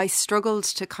 I struggled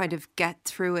to kind of get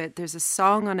through it. There's a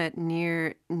song on it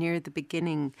near the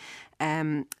beginning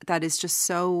that is just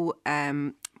so...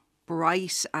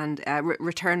 bright and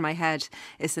Return My Head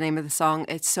is the name of the song.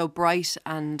 It's so bright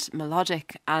and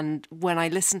melodic, and when I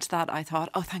listened to that I thought,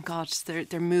 oh thank God,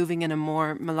 they're moving in a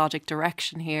more melodic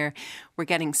direction here. We're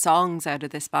getting songs out of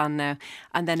this band now.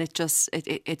 And then it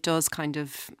does kind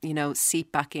of,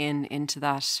 seep back into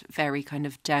that very kind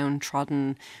of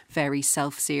downtrodden, very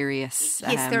self-serious.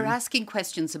 Yes, they're asking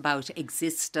questions about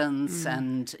existence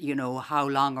and, how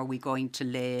long are we going to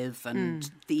live, and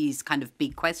these kind of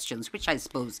big questions, which I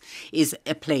suppose is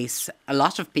a place a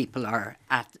lot of people are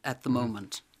at the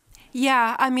moment.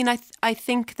 Yeah, I mean, I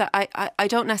think that I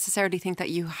don't necessarily think that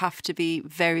you have to be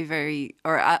very, very,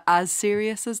 or as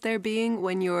serious as they're being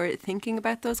when you're thinking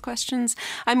about those questions.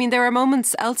 I mean, there are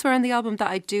moments elsewhere in the album that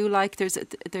I do like. There's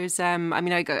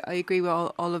I agree with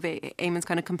all of Eamon's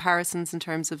kind of comparisons in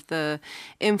terms of the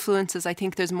influences. I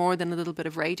think there's more than a little bit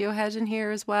of Radiohead in here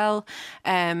as well.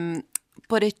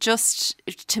 But it just,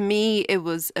 to me, it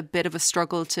was a bit of a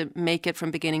struggle to make it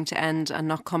from beginning to end and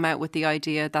not come out with the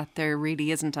idea that there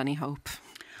really isn't any hope.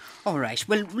 All right.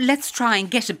 Well, let's try and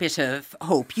get a bit of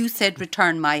hope. You said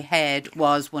Return My Head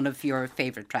was one of your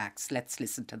favourite tracks. Let's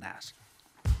listen to that.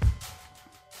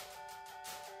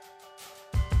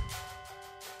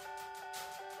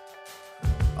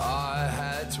 I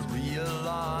had to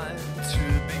realign to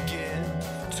begin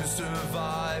to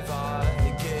survive.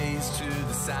 I gazed to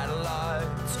the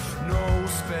satellites, no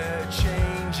spare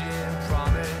change in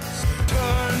promise.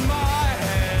 Turn my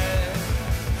head.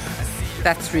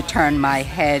 That's Return My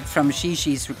Head from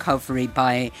Gigi's Recovery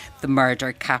by The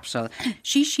Murder Capital.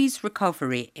 Gigi's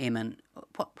Recovery, Eamon,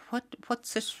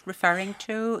 what's it referring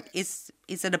to? Is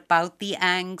it about the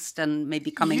angst and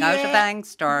maybe coming out of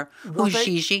angst, or who's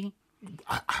Gigi?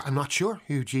 I'm not sure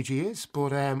who Gigi is, but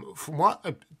from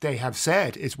what they have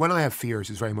said, is When I Have Fears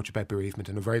is very much about bereavement,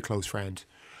 and a very close friend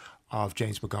of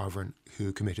James McGovern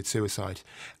who committed suicide,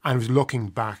 and was looking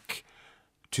back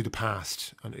to the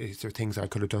past, and is there things I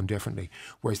could have done differently?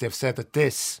 Whereas they've said that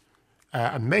this,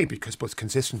 and maybe because it's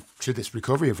consistent to this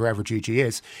recovery of wherever Gigi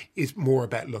is more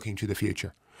about looking to the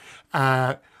future.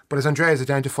 But as Andrea has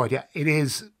identified, yeah, it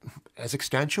is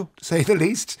existential, to say the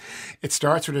least. It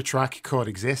starts with a track called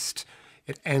Exist.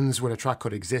 It ends with a track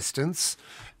called Existence.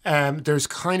 There's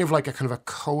kind of a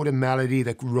coda melody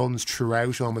that runs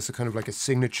throughout, almost a kind of like a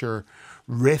signature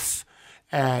riff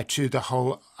to the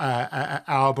whole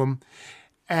album.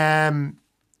 Again,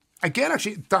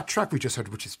 actually, that track we just heard,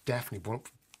 which is definitely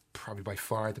probably by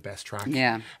far the best track.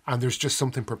 Yeah. And there's just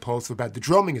something propulsive about it. The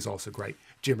drumming is also great.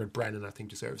 Jimmy Brennan, I think,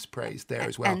 deserves praise there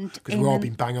as well, because we're all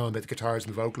being bang on about the guitars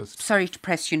and the vocalists. Sorry to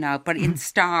press you now, but in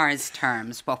stars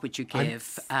terms, what would you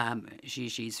give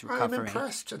Gigi's Recovery? I'm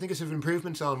impressed. I think it's an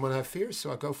improvement on When I Have Fears,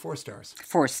 so I'll go 4 stars.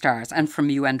 4 stars. And from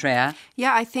you, Andrea?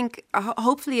 Yeah, I think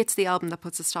hopefully it's the album that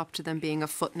puts a stop to them being a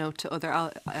footnote to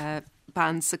other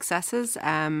band's successes,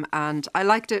 and I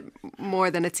liked it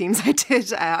more than it seems I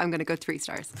did. I'm going to go 3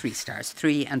 stars. 3 stars.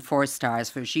 3 and 4 stars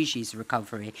for Gigi's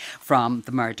Recovery from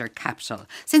The Murder Capital.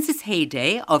 Since its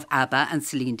heyday of ABBA and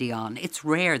Celine Dion, it's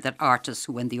rare that artists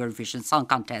who win the Eurovision Song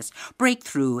Contest break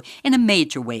through in a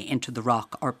major way into the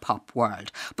rock or pop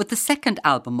world. But the second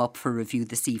album up for review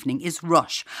this evening is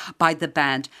Rush by the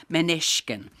band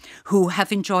Måneskin, who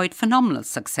have enjoyed phenomenal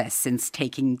success since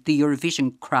taking the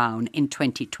Eurovision crown in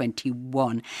 2021.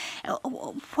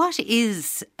 What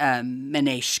is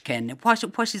Måneskin?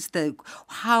 What is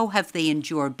how have they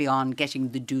endured beyond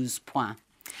getting the 12 points?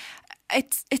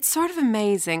 It's sort of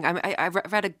amazing. I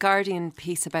read a Guardian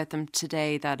piece about them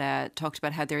today that talked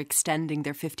about how they're extending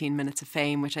their 15 minutes of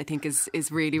fame, which I think is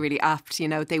really, really apt. You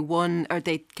know,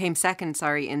 they came second,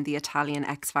 in the Italian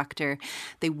X Factor.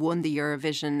 They won the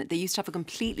Eurovision. They used to have a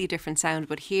completely different sound,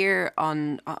 but here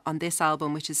on this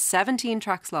album, which is 17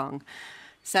 tracks long,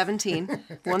 17,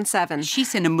 17.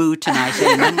 She's in a mood tonight,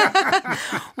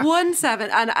 Eamon. 17,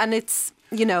 and it's,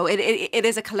 you know, it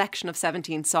is a collection of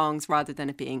 17 songs rather than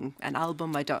it being an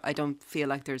album. I don't feel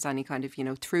like there's any kind of,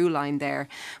 through line there.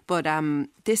 But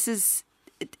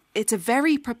it's a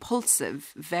very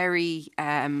propulsive, very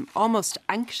almost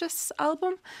anxious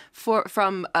album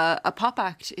from a pop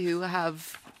act who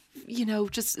have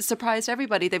just surprised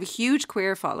everybody. They have a huge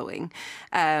queer following,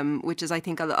 which is, I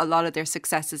think, a lot of their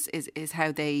success is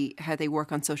how they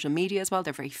work on social media as well.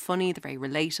 They're very funny. They're very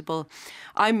relatable.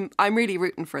 I'm really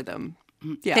rooting for them.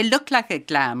 Yeah. They look like a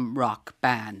glam rock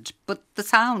band, but the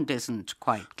sound isn't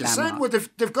quite glam rock. Well,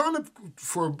 they've gone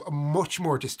for a much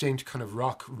more distinct kind of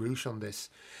rock route on this.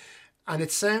 And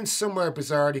it sounds somewhere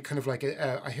bizarrely kind of like,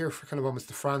 I hear kind of almost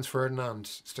the Franz Ferdinand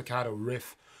staccato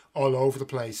riff all over the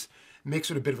place,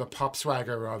 mixed with a bit of a pop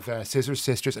swagger of Scissor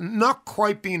Sisters, and not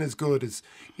quite being as good as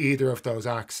either of those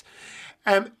acts.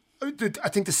 I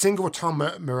think the single with Tom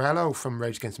Morello from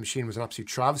Rage Against the Machine was an absolute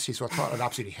travesty, so I thought I'd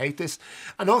absolutely hate this.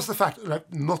 And also the fact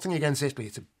that nothing against Italy,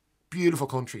 it's a beautiful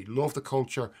country, love the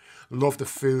culture, love the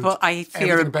food. But I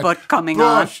fear a but coming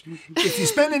on. If you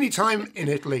spend any time in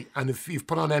Italy and if you've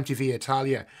put on MTV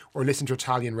Italia or listen to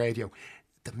Italian radio,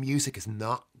 the music is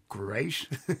not great.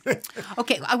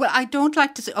 Okay, well, I don't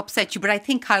like to upset you, but I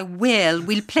think I will.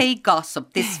 We'll play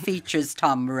Gossip. This features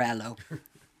Tom Morello.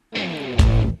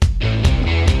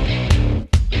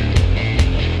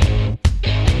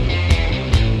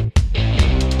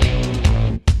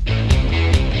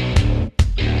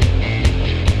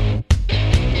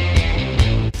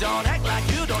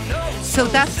 So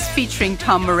that's featuring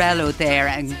Tom Morello there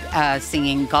and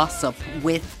singing Gossip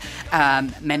with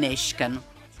Måneskin.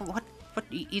 What?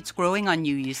 It's growing on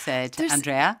you, you said,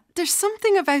 Andrea? There's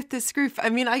something about this group. I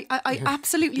mean, I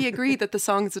absolutely agree that the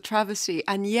song is a travesty.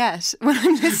 And yet, when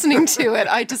I'm listening to it,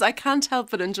 I can't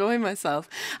help but enjoy myself.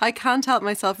 I can't help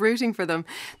myself rooting for them.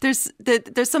 There's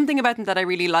something about them that I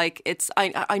really like.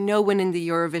 I know winning the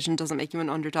Eurovision doesn't make you an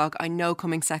underdog. I know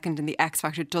coming second in the X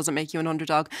Factor doesn't make you an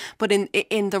underdog. But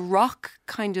in the rock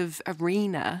kind of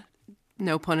arena,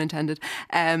 no pun intended,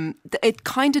 it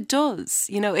kind of does.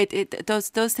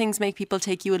 Those things make people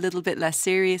take you a little bit less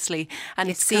seriously. And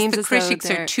it seems the critics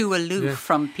are too aloof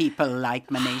from people like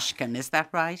Måneskin. Is that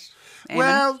right, Eamon?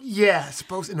 Well, yeah, I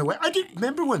suppose in a way. I did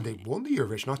remember when they won the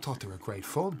Eurovision. I thought they were great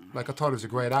fun. I thought it was a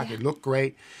great act. It looked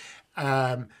great.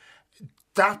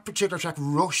 That particular track,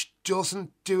 Rush,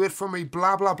 doesn't do it for me.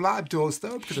 Blah, blah, blah does,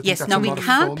 though. Yes, now we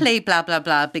can't play Blah, blah,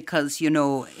 blah because,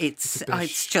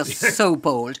 it's just so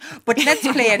bold. But let's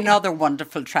play another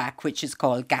wonderful track, which is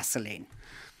called Gasoline.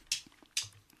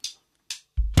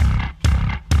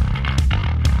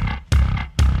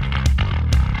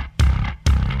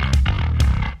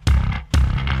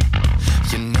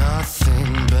 You're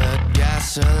nothing but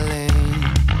gasoline.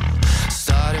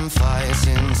 Starting fires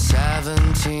in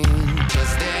 17.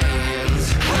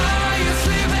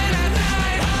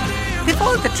 They've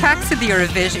all the tracks of the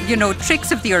Eurovision,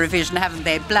 tricks of the Eurovision, haven't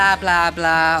they? Blah, blah,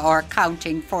 blah, or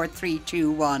counting 4, 3,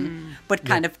 2, 1, but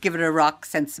kind of give it a rock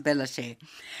sensibility.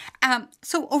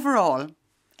 So overall,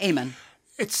 Eamon.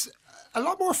 It's a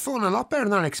lot more fun, a lot better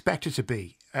than I expected it to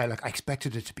be. I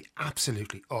expected it to be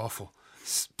absolutely awful.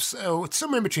 So it's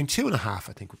somewhere in between 2.5, I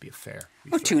think, would be a fair.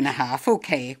 2.5,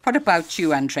 okay. What about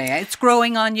you, Andrea? It's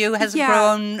growing on you. Has it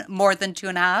grown more than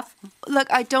 2.5? Look,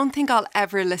 I don't think I'll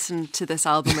ever listen to this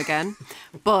album again,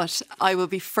 but I will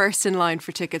be first in line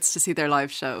for tickets to see their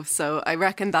live show. So I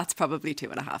reckon that's probably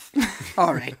 2.5.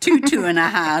 All right,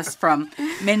 2.5 from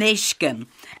Måneskin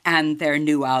and their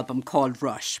new album called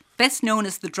Rush. Best known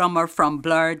as the drummer from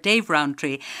Blur, Dave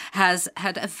Rowntree has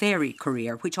had a varied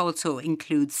career, which also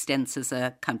includes stints as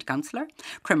a county councillor,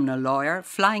 criminal lawyer,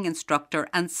 flying instructor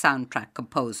and soundtrack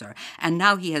composer. And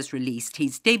now he has released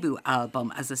his debut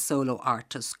album as a solo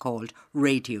artist called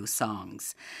Radio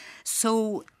Songs.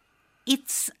 So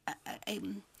it's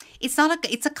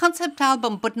a concept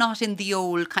album, but not in the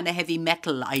old kind of heavy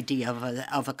metal idea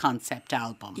of a concept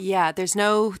album. Yeah, there's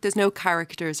no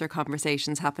characters or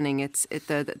conversations happening.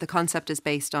 The concept is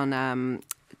based on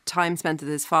time spent with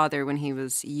his father when he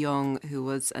was young, who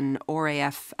was an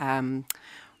RAF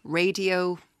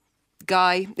radio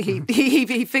guy.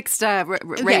 He fixed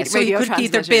radio so he could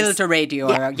either build a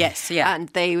radio or and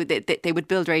they would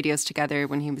build radios together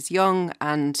when he was young,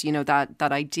 and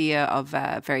that idea of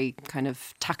very kind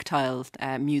of tactile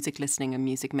music listening and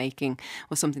music making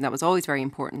was something that was always very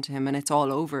important to him, and it's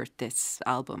all over this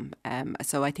album.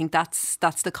 So I think that's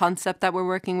the concept that we're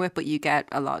working with, but you get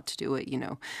a lot to do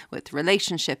with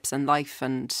relationships and life,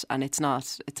 and it's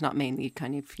not mainly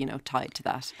kind of tied to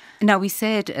that. Now, we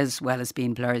said, as well as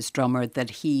being Blur's drummer, that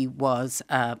he was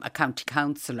a county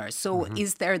councillor. So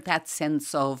is there that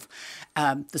sense of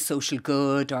the social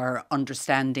good or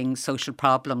understanding social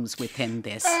problems within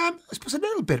this? I suppose a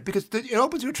little bit, because it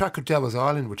opens with a track called Devil's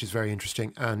Island, which is very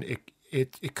interesting, and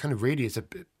it kind of really is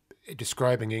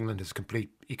describing England as a complete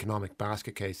economic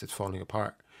basket case that's falling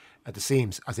apart at the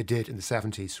seams, as it did in the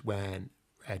 70s when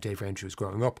Dave Rowntree was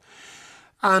growing up.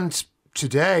 And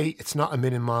today, it's not a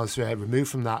million miles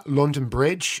removed from that. London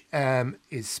Bridge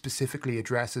is specifically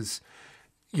addresses,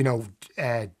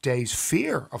 Dave's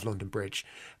fear of London Bridge,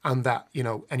 and that,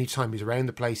 anytime he's around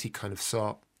the place, he kind of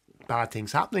saw bad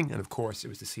things happening. And of course, it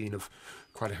was the scene of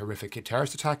quite a horrific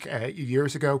terrorist attack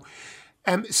years ago.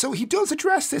 So he does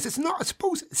address this. It's not, I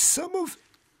suppose, some of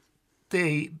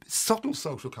the subtle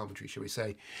social commentary, shall we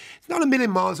say. It's not a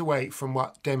million miles away from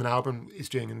what Damon Albarn is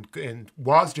doing and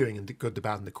was doing in The Good, the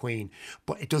Bad and the Queen,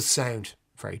 but it does sound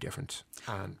very different.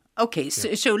 Okay,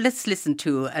 so let's listen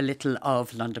to a little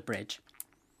of London Bridge.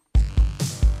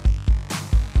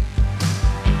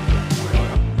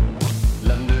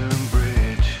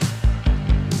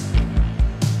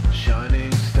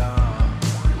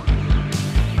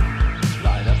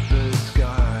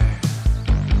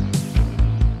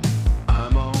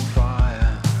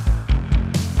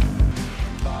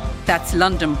 That's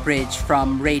London Bridge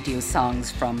from Radio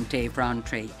Songs from Dave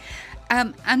Rowntree.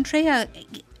 Andrea,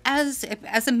 as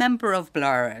a member of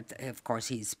Blur, of course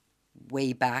he's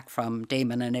way back from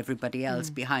Damon and everybody else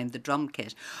behind the drum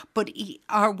kit, but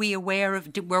were we aware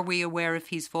of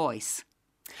his voice?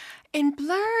 In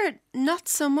Blur, not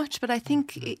so much, but I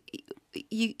think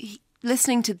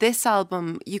listening to this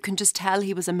album, you can just tell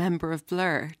he was a member of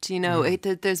Blur. Do you know?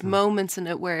 There's moments in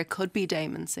it where it could be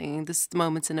Damon singing. There's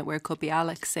moments in it where it could be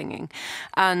Alex singing,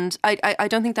 and I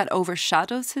don't think that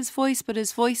overshadows his voice. But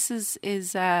his voice is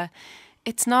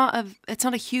it's not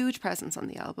a huge presence on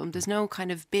the album. There's no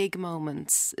kind of big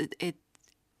moments.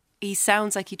 He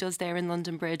sounds like he does there in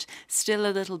London Bridge, still a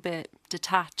little bit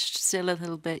detached, still a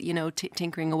little bit,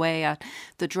 tinkering away at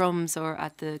the drums or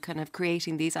at the kind of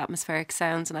creating these atmospheric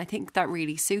sounds. And I think that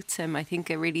really suits him. I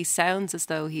think it really sounds as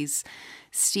though he's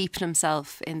steeped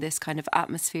himself in this kind of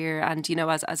atmosphere. And,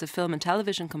 as a film and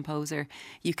television composer,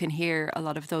 you can hear a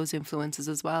lot of those influences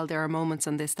as well. There are moments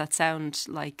on this that sound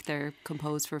like they're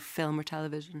composed for film or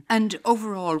television. And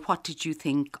overall, what did you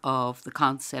think of the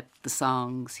concept, the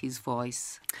songs, his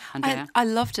voice? Andrea? I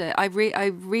loved it. I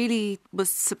really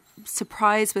was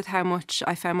surprised with how much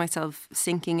I found myself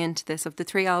sinking into this. Of the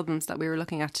 3 albums that we were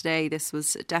looking at today, this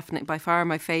was definitely by far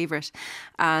my favourite,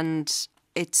 and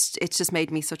it's just made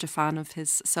me such a fan of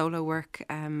his solo work.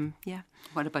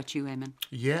 What about you, Eamon?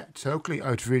 Yeah, totally. I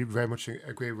would really very much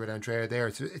agree with Andrea there.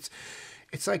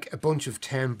 It's like a bunch of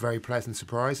 10 very pleasant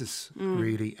surprises,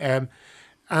 really.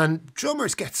 And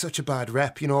drummers get such a bad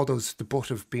rep, the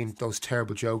butt of being those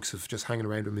terrible jokes of just hanging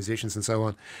around with musicians and so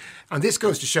on. And this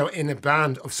goes to show in a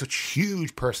band of such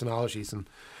huge personalities, and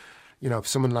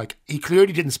someone like, he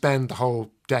clearly didn't spend the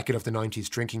whole decade of the 90s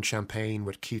drinking champagne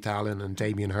with Keith Allen and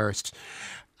Damien Hirst.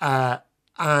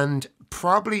 And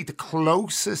probably the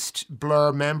closest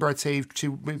Blur member I'd say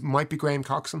to might be Graham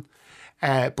Coxon.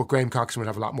 But Graham Coxon would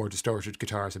have a lot more distorted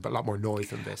guitars, a lot more noise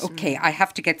than this. Okay, I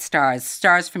have to get stars.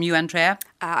 Stars from you, Andrea?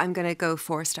 I'm going to go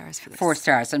 4 stars for this. 4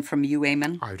 stars. And from you,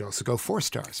 Eamon? I'd also go 4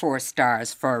 stars. 4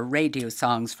 stars for Radio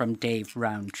Songs from Dave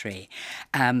Rowntree.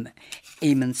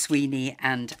 Eamon Sweeney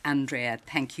and Andrea,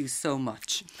 thank you so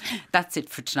much. That's it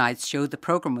for tonight's show. The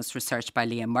programme was researched by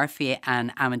Liam Murphy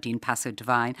and Amandine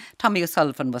Passo-Devine. Tommy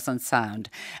O'Sullivan was on sound.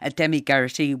 Demi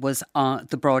Garrity was on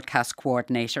the broadcast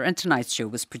coordinator, and tonight's show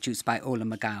was produced by Ola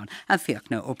McGowan, and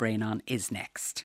Fiachna O'Brien is next.